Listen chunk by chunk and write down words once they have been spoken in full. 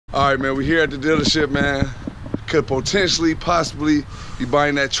All right, man, we're here at the dealership, man. Could potentially, possibly be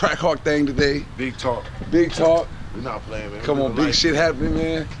buying that Trackhawk thing today. Big talk. Big talk. We're not playing, man. Come on, big shit happening,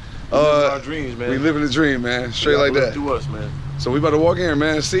 man. We living our dreams, man. We living the dream, man. Straight like that. Do us, man. So we about to walk in here,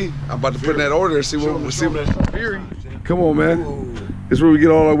 man. See, I'm about to put in that order and see what we see. Come on, man. This is where we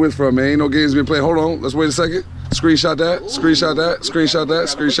get all our wits from, man. Ain't no games been played. Hold on, let's wait a second. Screenshot that. Screenshot that. Screenshot that.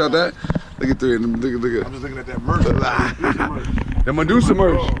 Screenshot that. Look at three of them. Look at. I'm just looking at that merch. That Medusa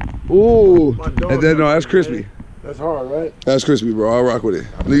merch. Ooh, that's crispy. That's hard, right? That's crispy, bro. I'll rock with it.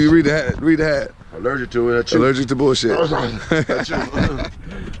 You read the hat. Read the hat. Allergic to it. Allergic to bullshit.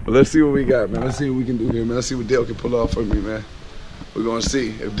 Let's see what we got, man. Let's see what we can do here, man. Let's see what Dale can pull off for me, man. We're gonna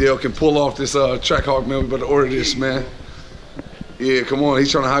see if Dale can pull off this Trackhawk, man. We better order this, man. Yeah, come on.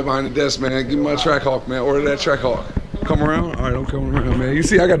 He's trying to hide behind the desk, man. Give me my Trackhawk, man. Order that Trackhawk. Come around. All right, I'm coming around, man. You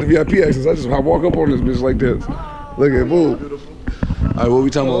see, I got the VIP access. I just walk up on this bitch like this. Look at boo. All right, what we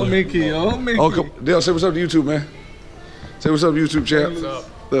talking about? Mickey, Mickey. Oh, come, Dale, say what's up to YouTube, man. Say what's up to YouTube, champ. What's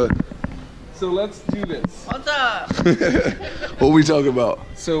up? Look. So let's do this. What's up? What we talking about?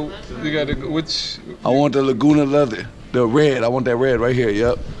 So you got to which? I want the Laguna leather, the red. I want that red right here.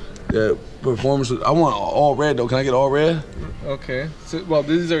 Yep. Yeah. Performance. I want all red though. Can I get all red? Okay. So, well,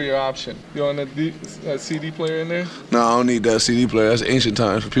 these are your option. You want a CD player in there? No, I don't need that CD player. That's ancient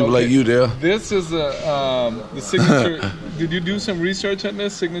times for people like you, Dale. This is the signature. Did you do some research on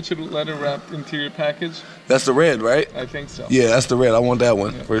this signature leather wrapped interior package? That's the red, right? I think so. Yeah, that's the red. I want that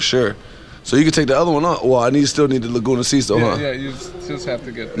one for sure. So you can take the other one off. Well, I still need the Laguna Seats though, huh? Yeah, you just have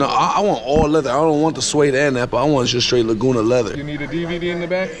to get that. No, I want all leather. I don't want the suede and that, but I want just straight Laguna leather. You need a DVD in the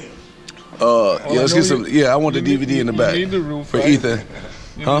back? Yeah, let's get some. Yeah, I want the DVD in the back. You need the roof, for right? Ethen.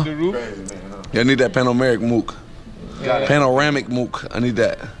 You need the roof? Yeah, I need that panoramic mook. Panoramic mook. I need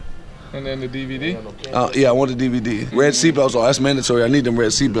that. And then the DVD? Yeah, I want the DVD. Red seatbelts. Oh, that's mandatory. I need them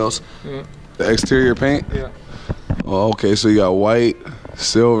red seatbelts. Yeah. The exterior paint. Yeah. Oh, okay. So you got white,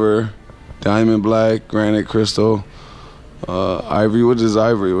 silver, diamond black, granite, crystal, ivory. What is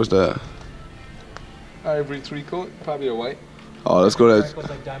ivory? What's that? Ivory 3-coat, probably a white. Oh, let's go that.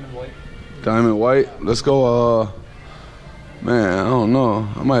 Like diamond white. Diamond white. Let's go. Man, I don't know.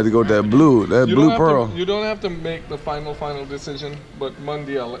 I might have to go with that blue. That blue pearl. You don't have to make the final decision, but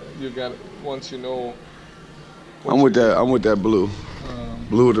Monday you got it once you know. I'm with that. I'm with that blue.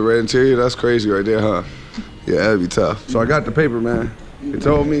 Blue with the red interior. That's crazy right there, huh? Yeah, that'd be tough. So I got the paper, man. He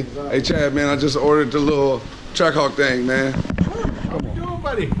told me, hey Chad, man, I just ordered the little Trackhawk thing, man. How you doing,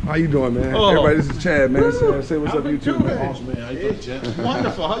 buddy? How you doing, man? Everybody, this is Chad, man. Say what's up, YouTube, man. Awesome, man. How you doing, Chad?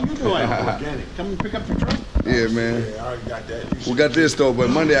 Wonderful. How you doing? Organic. Come and pick up the truck. Yeah, man. Yeah, I already got that. We got this though, but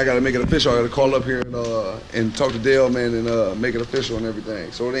Monday I gotta make it official. I gotta call up here and talk to Dale, man, and make it official and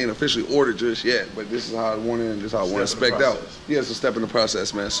everything. So it ain't officially ordered just yet, but this is how I want it and this is how I want it spec'd out. Yeah, it's a step in the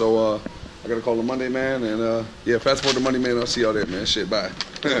process, man. So I gotta call him Monday, man, and yeah, fast forward to Monday, man. I'll see y'all there, man. Shit, bye.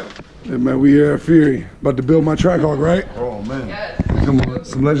 Yeah, man, we here at Fury, about to build my Trackhawk, right? Oh man. Yes. Come on,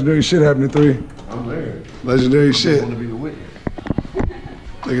 some legendary shit happening, 3. I'm there. Legendary shit. I want to be the witness.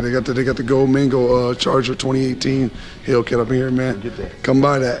 They got the Gold Mango Charger 2018 Hellcat up in here, man. Get that. Come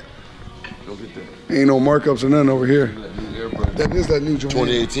by that. Go get that. Ain't no markups or nothing over here. That is that new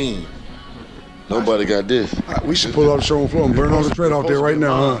 2018. Nobody got this. We should pull out the showroom floor and burn all the tread out there right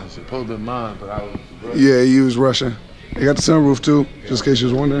now, huh? It's supposed to be mine, but I was Yeah, he was rushing. They got the sunroof too, just in case you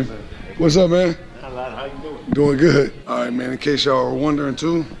was wondering. What's up, man? How you doing? Doing good. All right, man, in case y'all were wondering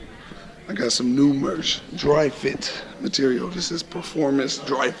too, I got some new merch, dry fit material. This is performance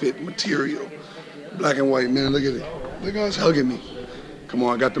dry fit material. Black and white, man, look at it. Look how it's hugging me. Come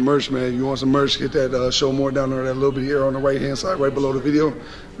on, I got the merch, man. You want some merch, hit that show more down there, that little bit here on the right-hand side, right below the video.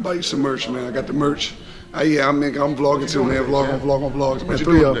 Buy you some merch, man. I got the merch. Yeah, I'm vlogging too, man. Vlog on vlogs, man.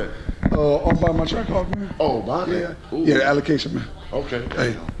 3 of them. I'm buying my Trackhawk, man. Oh, buying Yeah. it? Ooh. Yeah, the allocation, man. Okay.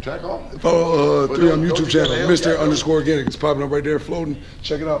 Hey. Trackhawk? Follow 3 on Don't YouTube you got channel, the Mr. Hellcat? _ Organic. It's popping up right there, floating.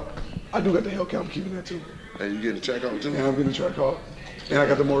 Check it out. I do got the Hellcat. I'm keeping that too. Hey, you getting the Trackhawk too? And I'm getting the Trackhawk. And I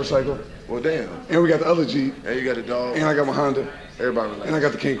got the motorcycle. Well, damn. And we got the other Jeep. Hey, you got the dog. And I got my Honda. Everybody relax. And I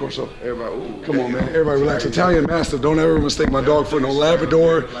got the Cane Corso. Everybody, ooh. Come on, man. Everybody relax. Italian Mastiff. Don't ever mistake my dog for no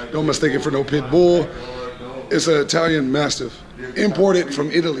Labrador. Don't mistake it for no Pit Bull. It's an Italian Mastiff. Imported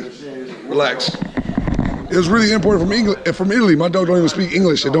from Italy. Relax. It was really imported from Italy. My dog don't even speak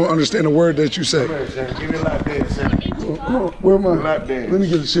English. It don't understand a word that you say. Give me a lap dance, Sam. Come on, where my? Lap dance. Let me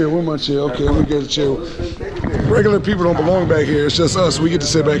get a chair. Where my chair? Okay, let me get a chair. Regular people don't belong back here. It's just us. We get to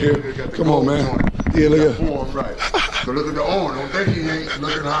sit back here. Come on, man. Yeah, look at. Form right. So look at the arm. Don't think he ain't.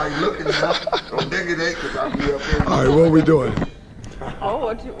 Look at how he looking now. Don't think it ain't, because I'll be up here. All right, what we doing? Oh,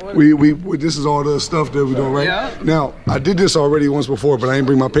 what? We this is all the stuff that we're doing, right? Yeah. Now, I did this already once before, but I didn't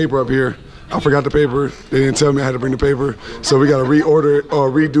bring my paper up here. I forgot the paper. They didn't tell me I had to bring the paper. So we got to reorder it or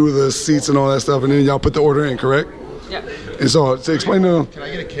redo the seats and all that stuff, and then y'all put the order in, correct? Yeah. And so to explain to them. Can I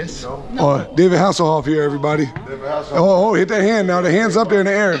get a kiss? No. David Hasselhoff here, everybody. Oh, hit that hand now. The hand's up there in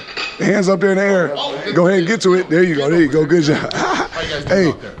the air. The hand's up there in the air. Go ahead and get to it. There you go. There you go. Good job.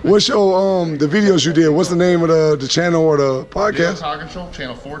 Hey, what's your the videos you did? What's the name of the channel or the podcast? Dale Coggin Show,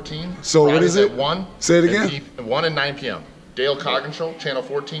 channel 14. So what is it? At 1. Say it again. 1 and 9 p.m. Dale Coggin Show, channel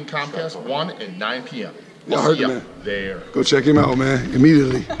 14, Comcast, 1 and 9 p.m. Y'all heard the man. There. Go check him out, man.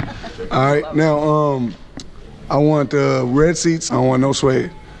 Immediately. All right. Now, I want the red seats. I don't want no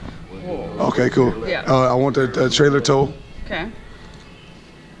suede. Okay, cool. Yeah. I want the trailer toe. Okay.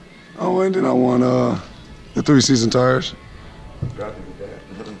 Oh, and then I want the 3-season tires.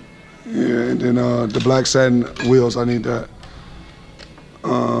 Yeah, and then the black satin wheels. I need that.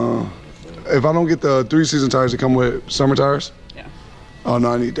 If I don't get the 3-season tires that come with summer tires. Yeah. Oh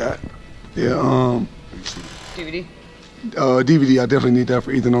no, I need that. Yeah. DVD. DVD. I definitely need that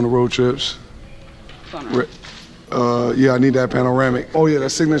for Ethen on the road trips. Sunroof. Yeah, I need that panoramic. Oh yeah,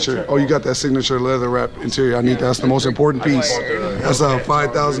 that signature. Oh, you got that signature leather wrap interior. I need that. That's the most important piece. That's a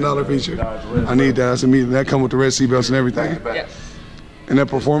 $5,000 feature. I need that. That's immediate. That come with the red seat belts and everything. Yes. And that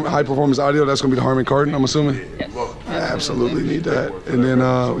high performance audio. That's gonna be the Harman Kardon, I'm assuming. Yes. I absolutely need that. And then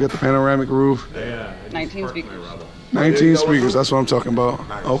we got the panoramic roof. 19 speakers. 19 speakers. That's what I'm talking about.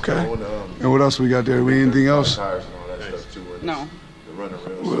 Okay. And what else we got there? We anything else? No.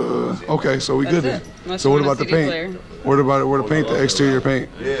 Okay, so we good then. Unless So you what want about a the CD paint? player. What about where the paint? The exterior paint.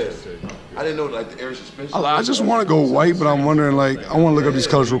 Yeah. I didn't know like the air suspension. I just want to go white, but I'm wondering like I want to look up these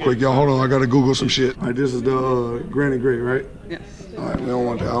colors real quick. Y'all, hold on. I gotta Google some shit. All right, this is the granite gray, right? Yes. All right, we don't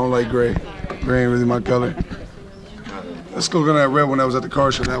want that. I don't like gray. Gray ain't really my color. Let's go get that red one that was at the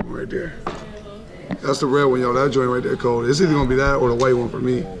car show. That one right there. That's the red one, yo. That joint right there, cold. It's either gonna be that or the white one for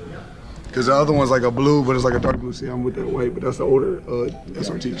me. Cause the other one's like a blue, but it's like a dark blue. See, I'm with that white, but that's the older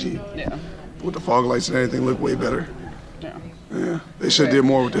SRTG. Yeah. With the fog lights and everything, look way better. Yeah. Yeah, they should have did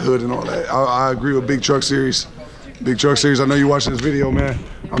more with the hood and all that. I agree with Big Truck Series. Big Truck Series, I know you watching this video, man.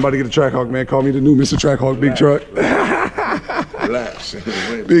 I'm about to get a Trackhawk, man. Call me the new Mr. Trackhawk, Big Truck. Relax.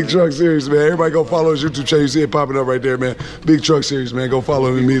 Big Truck Series, man. Everybody go follow his YouTube channel. You see it popping up right there, man. Big Truck Series, man. Go follow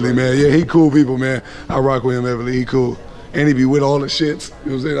him immediately, man. Yeah, he cool people, man. I rock with him heavily. He cool. And he be with all the shits.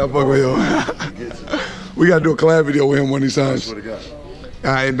 You know what I'm saying? I fuck with him. We got to do a collab video with him one of these times.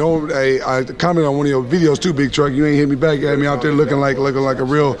 I comment on one of your videos too, Big Truck. You ain't hit me back. You had me out there looking like a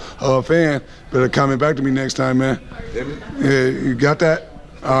real fan. Better comment back to me next time, man. Yeah, you got that?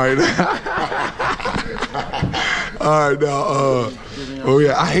 All right. All right, now. Oh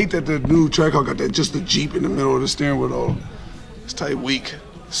yeah, I hate that the new Trackhawk got that just the Jeep in the middle of the steering wheel though. It's tight, weak,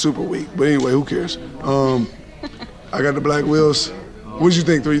 super weak. But anyway, who cares? I got the black wheels. What did you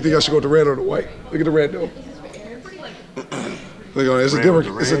think, though? You think I should go with the red or the white? Look at the red, though. Look on it. It's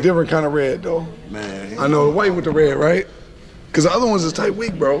a different kind of red, though. Man. I know the white with the red, right? Because the other ones is tight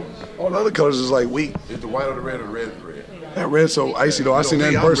weak, bro. All the other colors is like weak. Is the white or the red or the red is the red? That red's so icy, though. I seen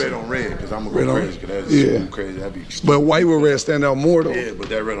that in person. I'm red on red because I'm Red go on- crazy. That's yeah. crazy. That'd be But white with red stand out more, though. yeah, but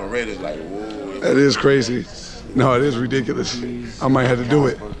that red on red is like whoa. That is crazy. No, it is ridiculous. I might have to do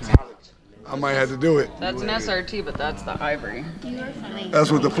it. I might have to do it. That's an SRT, but that's the ivory.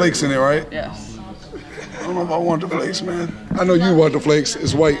 That's with the flakes in it, right? Yes. I don't know if I want the flakes, man. I know you want the flakes.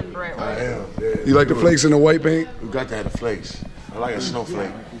 It's white. Bright I white. am. Yeah. You like the flakes in the white paint? We got to have the flakes. I like a snowflake.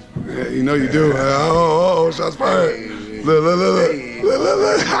 Yeah, you know you do. Oh, shots fired. Look.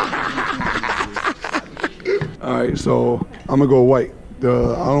 All right, so I'm gonna go white. I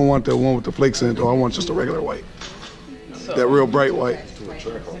don't want the one with the flakes in it, though. I want just a regular white. So, That real bright white. white.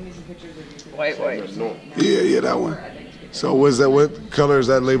 Yeah, that one. So what is that? What color is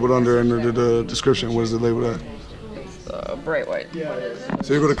that labeled under the description? What is it labeled at? Bright white.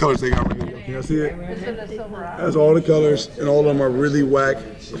 So here go the colors they got right here. Can I see it? That's all the colors, and all of them are really whack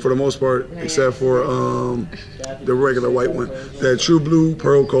for the most part, except for the regular white one. That true blue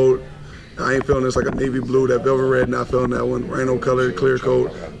pearl coat. I ain't feeling this like a navy blue. That velvet red, not feeling that one. Rhino colored clear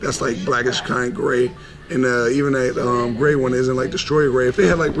coat. That's like blackish kind gray. And even that gray one isn't like Destroyer gray. If it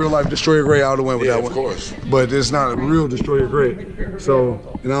had like real life Destroyer gray, I would have went with that one. Of course. But it's not a real Destroyer gray. So,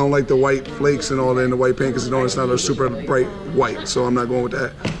 and I don't like the white flakes and all that in the white paint because it's not a super bright white. So I'm not going with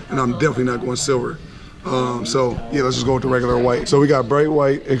that. And I'm definitely not going silver. So yeah, let's just go with the regular white. So we got bright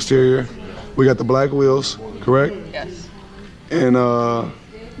white exterior. We got the black wheels, correct? Yes. And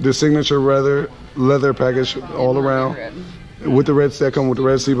the signature leather package all around. Red. With the red set, come with the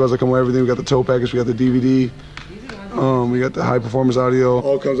red seatbelts, that come with everything. We got the tow package, we got the DVD. We got the high performance audio.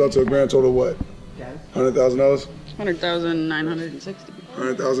 All comes out to a grand total of what? $100,000? 100,960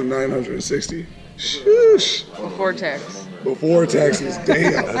 $100,960. Shush. before tax. Before taxes,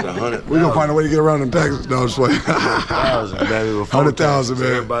 damn. That's 100. We're gonna find a way to get around them taxes. No, I'm just playing. 100,000, baby. 100,000,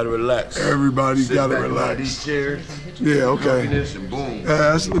 man. Everybody relax. Everybody Sit gotta back behind relax. these chairs. Yeah, okay. This and boom.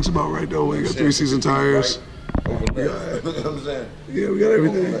 That looks about right though. We got 3-season tires. You know what I'm saying? Yeah, we got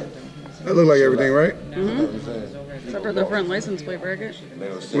everything. That look like everything, right? Except for the front license plate bracket. We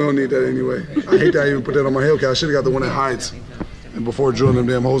don't need that anyway. I hate that I even put that on my Hellcat. I should have got the one that hides. And before drilling them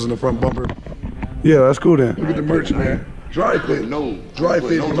damn holes in the front bumper. Yeah, that's cool then. Look at the merch, man. Dry fit. Dry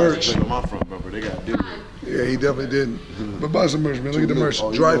fit merch. On my front bumper, they got different. Yeah, he definitely didn't. But buy some merch, man. Look at the merch.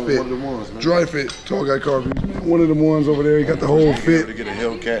 Dry fit. One of the ones, man. Dry fit. Tall guy car reviews, man. One of them ones over there. He got the whole To fit. get a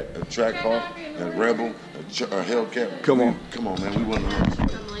Hellcat, a Trackhawk, a Rebel, a Hellcat. Come on. Come on, man. We want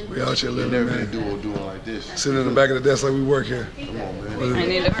to We out here living, never man. been doing like this. Sitting in the back of the desk like we work here. Come on, man. I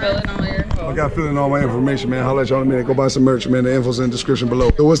need to fill in all your info. I got filling all my information, man. I'll let y'all in a minute. Go buy some merch, man. The info's in the description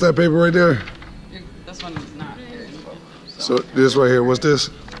below. So what's that paper right there? This one is not your info. So this right here, what's this?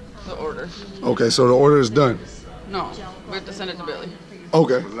 The order. Okay, so the order is done. No, we have to send it to Billy.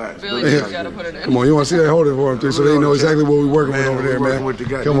 Okay. Billy just gotta put it in. Come on, you want to see that? Hold it for them, too, so they know exactly what we're working with over there,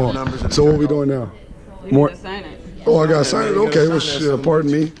 man. Come on. So what we doing now? You More. need to sign it. Oh, I gotta sign it. Okay, well, shit,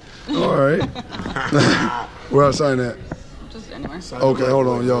 pardon me. All right. Where I sign that? Just anywhere. Okay, hold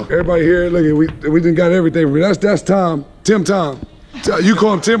on, y'all. Everybody here, look, we done got everything for me. That's Tom. Tom. You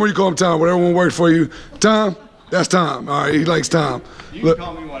call him Tim or you call him Tom, whatever one works for you. Tom, that's Tom. All right, he likes Tom. You can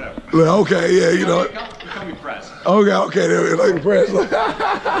call me whatever. Look, okay, yeah, you know. You call me Press. Okay, there, like the press.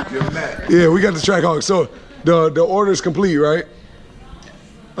 Yeah, we got the Trackhawk. So the order is complete, right?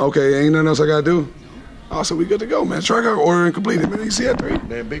 Okay, ain't nothing else I gotta do? Oh, so we good to go, man. Trackhawk order completed, man. You see that three?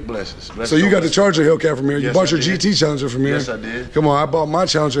 Man, big blessings. So you got the Charger Hellcat from here. You Yes, bought your I did. GT Challenger from here. Yes, I did. Come on, I bought my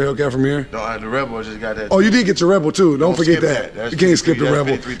Challenger Hellcat from here. No, the Rebel, I just got that. Oh, you did get your Rebel too. Don't forget skip that. that. You can't skip the That's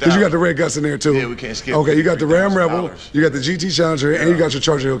Rebel because you got the red guts in there too. Yeah, we can't skip Okay, you got the Ram Rebel, $3,000. you got the GT Challenger, and you got your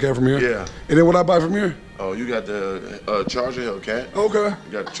Charger Hellcat from here. Yeah. And then what I buy from here? Oh, you got the Charger Hellcat. Okay.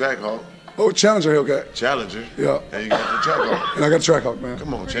 You got the Trackhawk, Oh, Challenger Hellcat. Challenger. Yeah. And you got the Trackhawk. And I got the Trackhawk, man.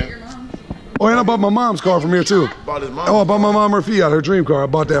 Come on, champ. Oh, and I bought my mom's car from here too. Bought his mom. Oh, I bought my mom her Fiat, her dream car. I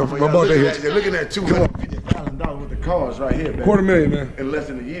bought that. I bought that here. You're looking at $250,000 with the cars right here, man. $250,000, man. In less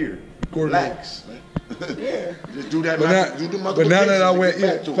than a year. $250,000. Relax. Yeah. Just do that. But now that I went,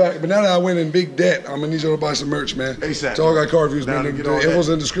 multiplications yeah, but now that I went in big debt, I'm gonna need y'all to buy some merch, man. ASAP. Dawg got car reviews, Now man. to The get all info's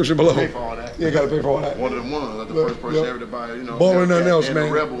that. in the description below. Pay for all that. Yeah, gotta pay for all that. One of the ones, like the Look, first person yep. ever to buy, you know. Baller nothing Hellcat else, and man.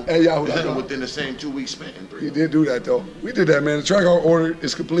 a Rebel. Hey, y'all. Within the same 2 week span. You did do that though. We did that, man. The Trackhawk order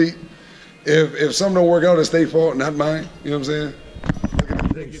is complete. If something don't work out, it's their fault, not mine. You know what I'm saying?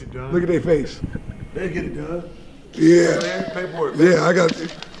 Look at their face. They get it done. Yeah. Paperwork. Yeah, I got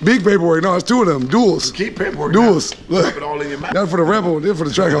big paperwork. No, it's two of them. Duels. Keep paperwork. Duels. Drop Look. it all in your mouth. That's for the Rebel, then for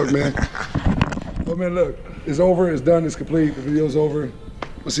the Trackhawk, man. But man, look, it's over, it's done, it's complete. The video's over.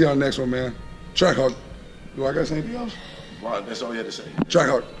 We'll see you on the next one, man. Trackhawk. Do I got to say anything else? Wow, that's all you had to say.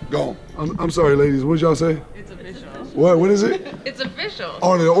 Trackhawk, go on. I'm sorry, ladies. What did y'all say? It's official. What is it? It's official.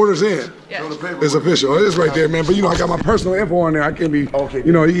 Oh, the order's in. Yes. It's official. It is right there, man. But you know, I got my personal info on there. I can't be, Okay.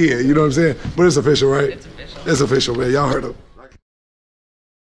 you know, yeah, you know what I'm saying? But it's official, right? It's official. It's official, man. Y'all heard it.